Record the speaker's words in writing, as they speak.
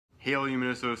Hey all you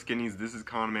Minnesota Skinnies, this is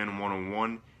Conman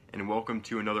 101 and welcome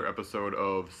to another episode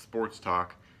of Sports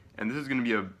Talk. And this is going to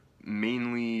be a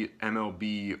mainly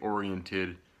MLB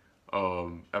oriented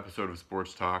episode of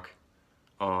Sports Talk.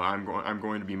 I'm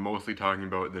going to be mostly talking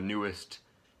about the newest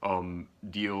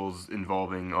deals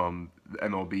involving the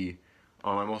MLB.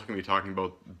 I'm also going to be talking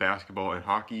about basketball and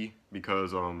hockey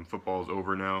because football is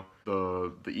over now.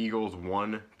 The Eagles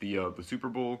won the Super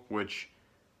Bowl, which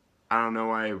I don't know,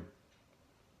 I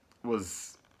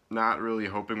was not really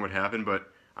hoping would happen,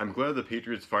 but I'm glad the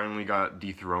Patriots finally got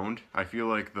dethroned. I feel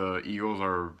like the Eagles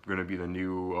are going to be the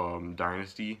new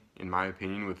dynasty, in my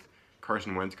opinion, with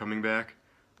Carson Wentz coming back.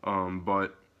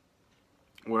 But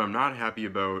what I'm not happy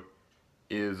about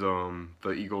is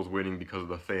the Eagles winning because of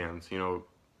the fans. You know,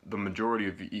 the majority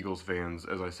of the Eagles fans,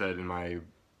 as I said in my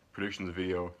predictions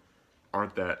video,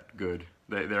 aren't that good.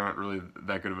 They aren't really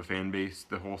that good of a fan base.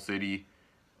 The whole city,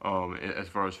 as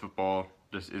far as football,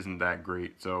 just isn't that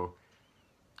great. So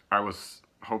I was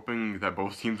hoping that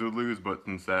both teams would lose, but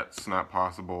since that's not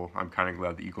possible, I'm kind of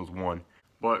glad the Eagles won.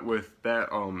 But with that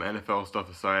NFL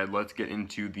stuff aside, let's get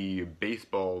into the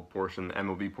baseball portion, the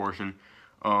MLB portion.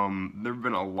 There have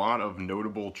been a lot of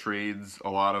notable trades, a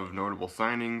lot of notable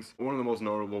signings. One of the most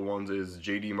notable ones is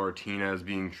JD Martinez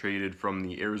being traded from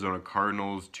the Arizona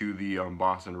Cardinals to the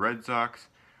Boston Red Sox.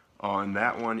 And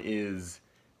that one is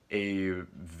a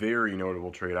very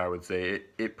notable trade, I would say.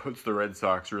 It puts the Red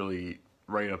Sox really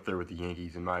right up there with the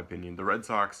Yankees, in my opinion. The Red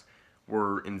Sox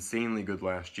were insanely good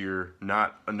last year.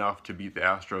 Not enough to beat the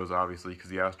Astros, obviously, because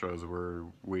the Astros were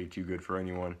way too good for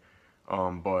anyone.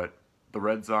 But the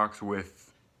Red Sox,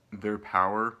 with their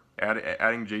power,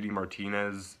 adding JD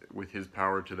Martinez with his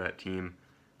power to that team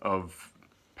of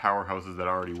powerhouses that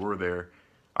already were there,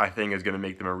 I think is going to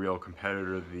make them a real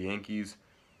competitor to the Yankees.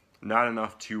 Not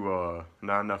enough to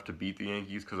beat the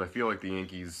Yankees, because I feel like the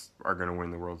Yankees are going to win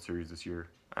the World Series this year.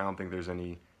 I don't think there's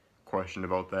any question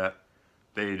about that.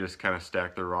 They just kind of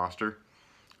stacked their roster.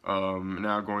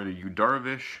 Now going to Yu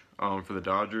Darvish for the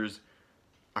Dodgers.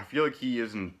 I feel like he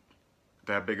isn't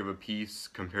that big of a piece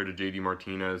compared to JD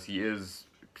Martinez. He is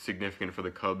significant for the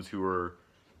Cubs, who were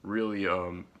really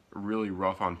really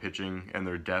rough on pitching, and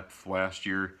their depth last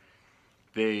year,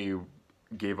 they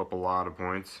gave up a lot of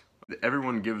points.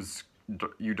 Everyone gives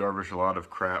Yu Darvish a lot of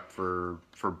crap for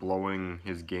blowing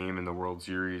his game in the World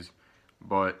Series,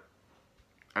 but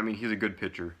I mean, he's a good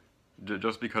pitcher.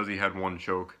 Just because he had one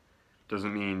choke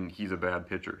doesn't mean he's a bad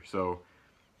pitcher. So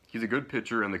he's a good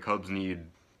pitcher, and the Cubs need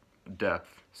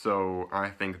depth. So I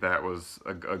think that was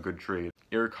a good trade.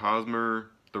 Eric Hosmer,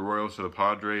 the Royals to the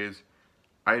Padres.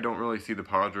 I don't really see the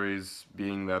Padres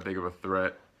being that big of a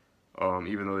threat,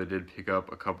 even though they did pick up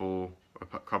a couple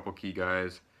key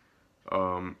guys.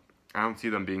 I don't see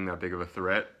them being that big of a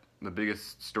threat. The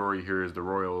biggest story here is the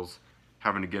Royals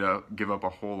having to give up a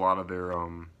whole lot of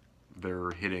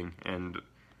their hitting and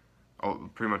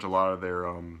pretty much a lot of their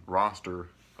roster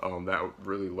that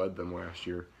really led them last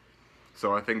year.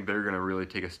 So I think they're going to really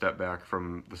take a step back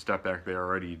from the step back they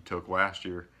already took last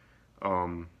year.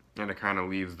 And it kind of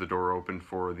leaves the door open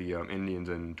for the Indians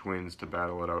and Twins to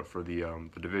battle it out for the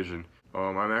division.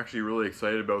 I'm actually really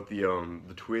excited about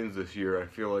the Twins this year. I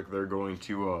feel like they're going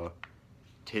to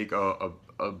take a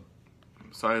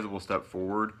sizable step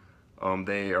forward.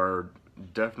 They are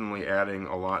definitely adding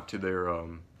a lot to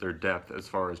their depth as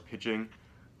far as pitching,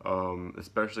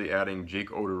 especially adding Jake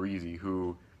Odorizzi,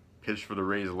 who pitched for the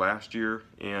Rays last year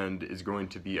and is going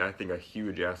to be, I think, a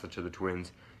huge asset to the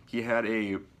Twins. He had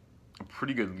a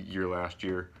pretty good year last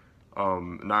year,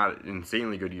 not an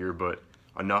insanely good year, but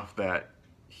enough that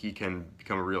he can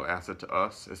become a real asset to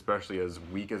us, especially as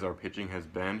weak as our pitching has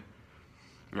been.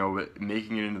 You know,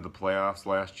 making it into the playoffs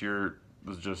last year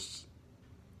was just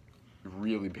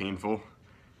really painful.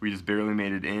 We just barely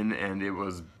made it in, and it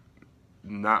was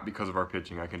not because of our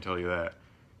pitching, I can tell you that.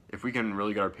 If we can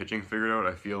really get our pitching figured out,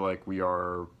 I feel like we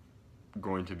are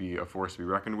going to be a force to be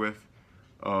reckoned with.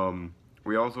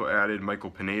 We also added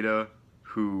Michael Pineda,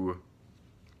 who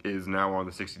is now on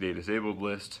the 60-day disabled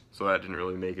list, so that didn't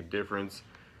really make a difference.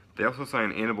 They also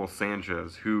signed Anibal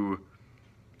Sanchez, who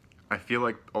I feel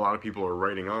like a lot of people are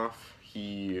writing off.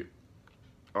 He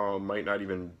might not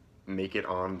even make it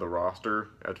on the roster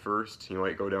at first. He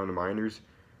might go down to minors.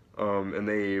 And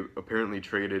they apparently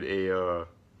traded a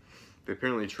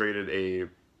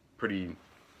pretty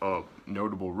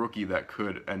notable rookie that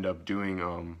could end up doing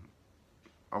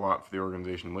a lot for the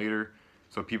organization later.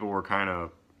 So people were kind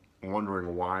of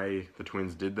wondering why the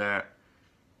Twins did that.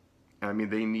 I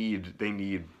mean, they need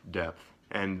depth,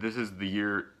 and this is the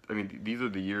year. I mean, these are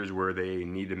the years where they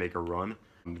need to make a run.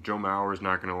 Joe Mauer is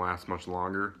not going to last much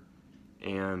longer,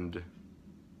 and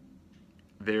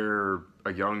they're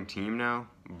a young team now,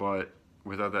 but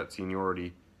without that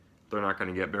seniority, they're not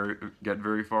going to get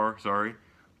very far. Sorry,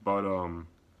 but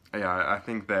yeah, I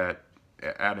think that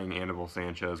adding Anibal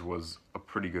Sanchez was a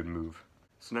pretty good move.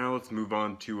 So now let's move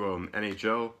on to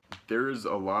NHL. There's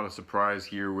a lot of surprise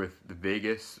here with the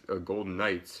Vegas Golden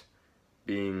Knights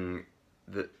being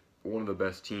one of the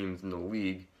best teams in the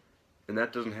league, and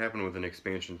that doesn't happen with an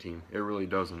expansion team. It really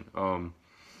doesn't.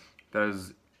 That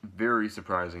is very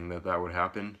surprising that would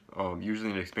happen.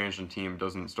 Usually an expansion team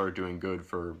doesn't start doing good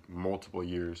for multiple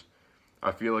years.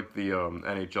 I feel like the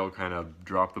NHL kind of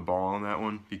dropped the ball on that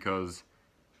one because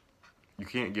you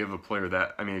can't give a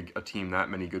team that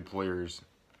many good players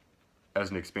as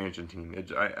an expansion team. It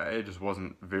just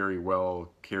wasn't very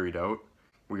well carried out.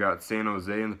 We got San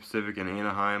Jose in the Pacific and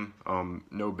Anaheim.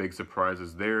 No big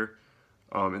surprises there.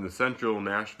 In the Central,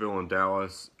 Nashville and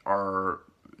Dallas are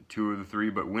two of the three,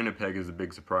 but Winnipeg is a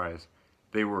big surprise.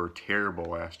 They were terrible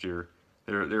last year.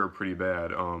 They were pretty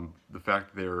bad. The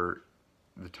fact that they're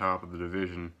the top of the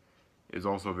division is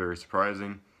also very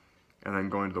surprising. And then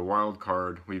going to the wild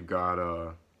card, we've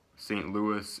got St.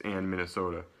 Louis and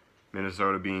Minnesota.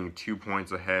 Minnesota being 2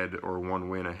 points ahead or 1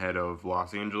 win ahead of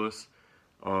Los Angeles.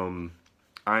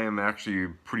 I am actually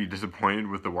pretty disappointed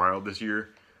with the Wild this year.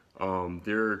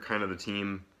 They're kind of the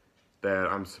team that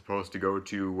I'm supposed to go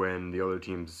to when the other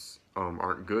teams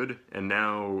aren't good, and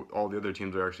now all the other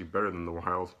teams are actually better than the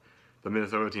Wild. The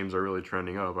Minnesota teams are really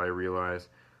trending up, I realize.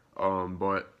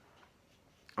 But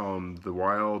the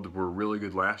Wild were really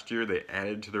good last year. They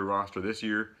added to their roster this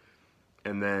year,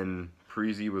 and then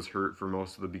Parise was hurt for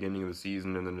most of the beginning of the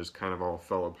season, and then just kind of all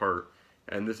fell apart.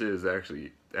 And this is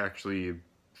actually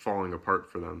falling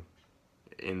apart for them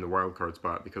in the wild card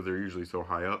spot because they're usually so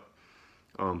high up.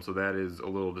 So that is a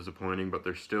little disappointing, but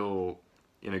they're still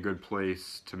in a good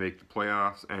place to make the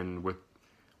playoffs, and with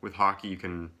hockey you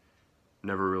can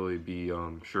never really be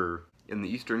sure. In the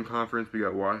Eastern Conference, we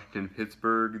got Washington,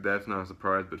 Pittsburgh. That's not a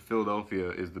surprise, but Philadelphia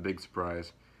is the big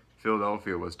surprise.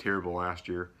 Philadelphia was terrible last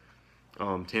year.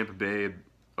 Tampa Bay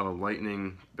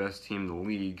Lightning, best team in the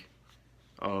league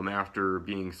after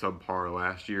being subpar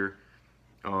last year.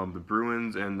 The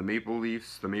Bruins and the Maple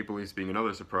Leafs being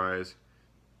another surprise.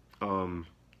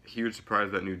 Huge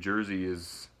surprise that New Jersey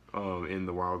is in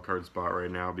the wild card spot right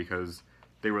now because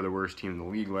they were the worst team in the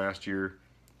league last year.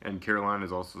 And Carolina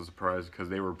is also a surprise because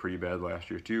they were pretty bad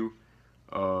last year too.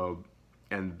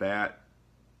 And that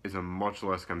is a much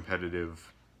less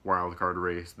competitive wild card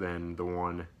race than the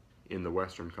one in the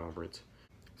Western Conference.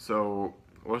 So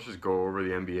let's just go over the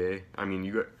NBA. I mean,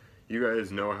 you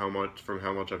guys know how much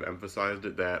I've emphasized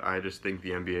it that I just think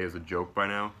the NBA is a joke by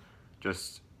now.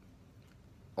 Just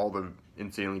all the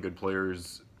insanely good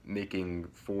players making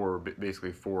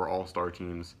basically four all-star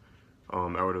teams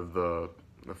out of the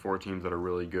 4 teams that are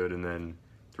really good, and then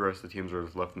the rest of the teams are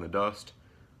just left in the dust.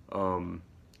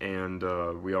 And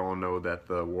we all know that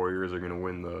the Warriors are going to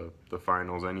win the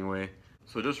finals anyway.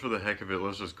 So just for the heck of it,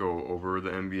 let's just go over the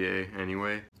NBA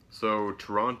anyway. So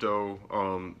Toronto,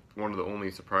 one of the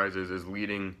only surprises, is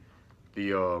leading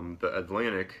the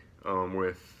Atlantic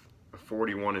with a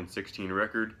 41-16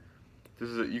 record.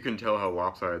 You can tell how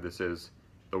lopsided this is.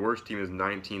 The worst team is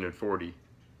 19-40,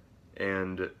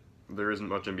 and there isn't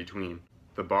much in between.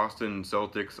 The Boston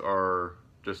Celtics are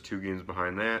just 2 games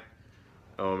behind that,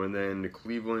 and then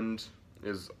Cleveland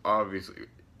is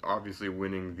obviously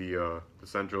winning the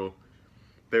Central.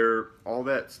 All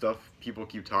that stuff people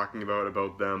keep talking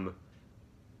about them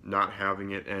not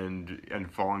having it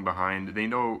and falling behind. They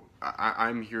know.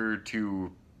 I'm here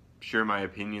to share my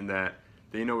opinion that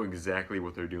they know exactly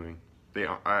what they're doing.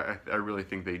 I really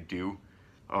think they do.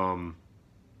 I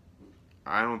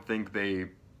don't think they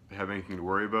have anything to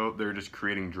worry about. They're just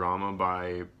creating drama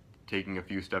by taking a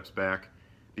few steps back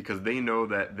because they know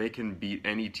that they can beat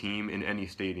any team in any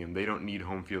stadium. They don't need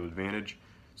home field advantage,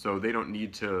 so they don't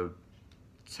need to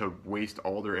waste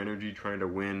all their energy trying to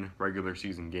win regular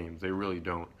season games. They really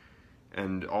don't.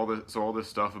 And all this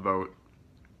stuff about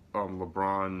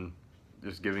LeBron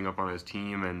just giving up on his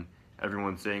team and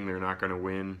everyone saying they're not going to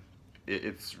win,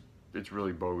 it's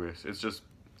really bogus. It's just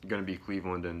going to be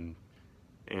Cleveland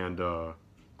and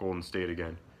Golden State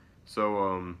again.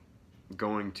 So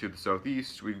going to the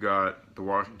Southeast, we've got the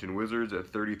Washington Wizards at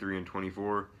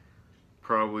 33-24,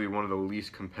 probably one of the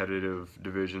least competitive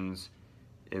divisions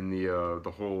in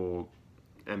the whole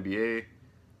NBA.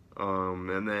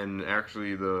 And then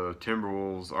actually the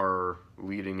Timberwolves are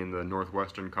leading in the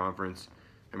Northwestern Conference.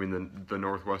 I mean the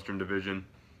Northwestern Division,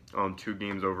 2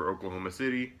 games over Oklahoma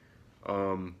City.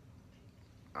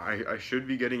 I should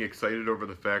be getting excited over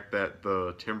the fact that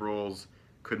the Timberwolves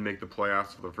could make the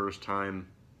playoffs for the first time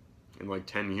in like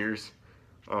 10 years.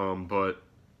 But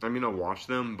I mean, I'll watch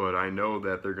them, but I know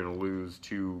that they're going to lose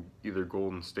to either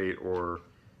Golden State or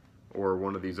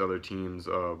one of these other teams,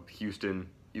 Houston,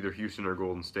 either Houston or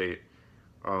Golden State.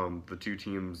 The two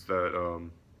teams that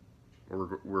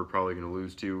we're probably going to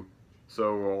lose to.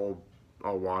 So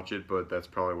I'll watch it, but that's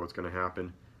probably what's going to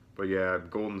happen. But yeah,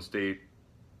 Golden State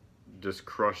just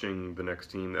crushing the next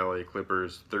team, the LA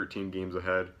Clippers, 13 games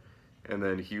ahead, and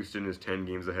then Houston is 10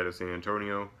 games ahead of San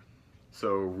Antonio.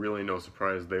 So really no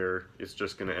surprise there. It's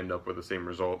just going to end up with the same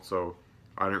result. So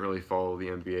I didn't really follow the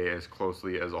NBA as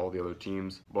closely as all the other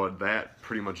teams. But that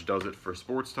pretty much does it for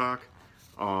Sports Talk.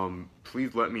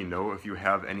 Please let me know if you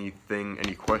have anything,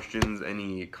 any questions,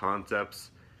 any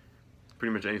concepts,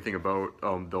 pretty much anything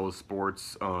about those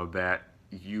sports that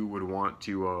you would want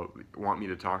me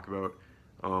to talk about.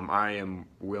 I am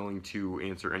willing to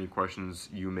answer any questions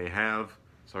you may have.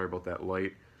 Sorry about that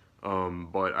light.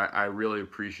 But I really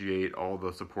appreciate all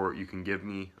the support you can give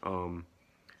me.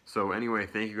 So anyway,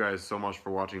 thank you guys so much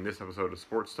for watching this episode of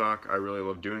Sports Talk. I really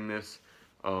love doing this.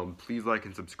 Please like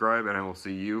and subscribe, and I will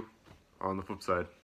see you on the flip side.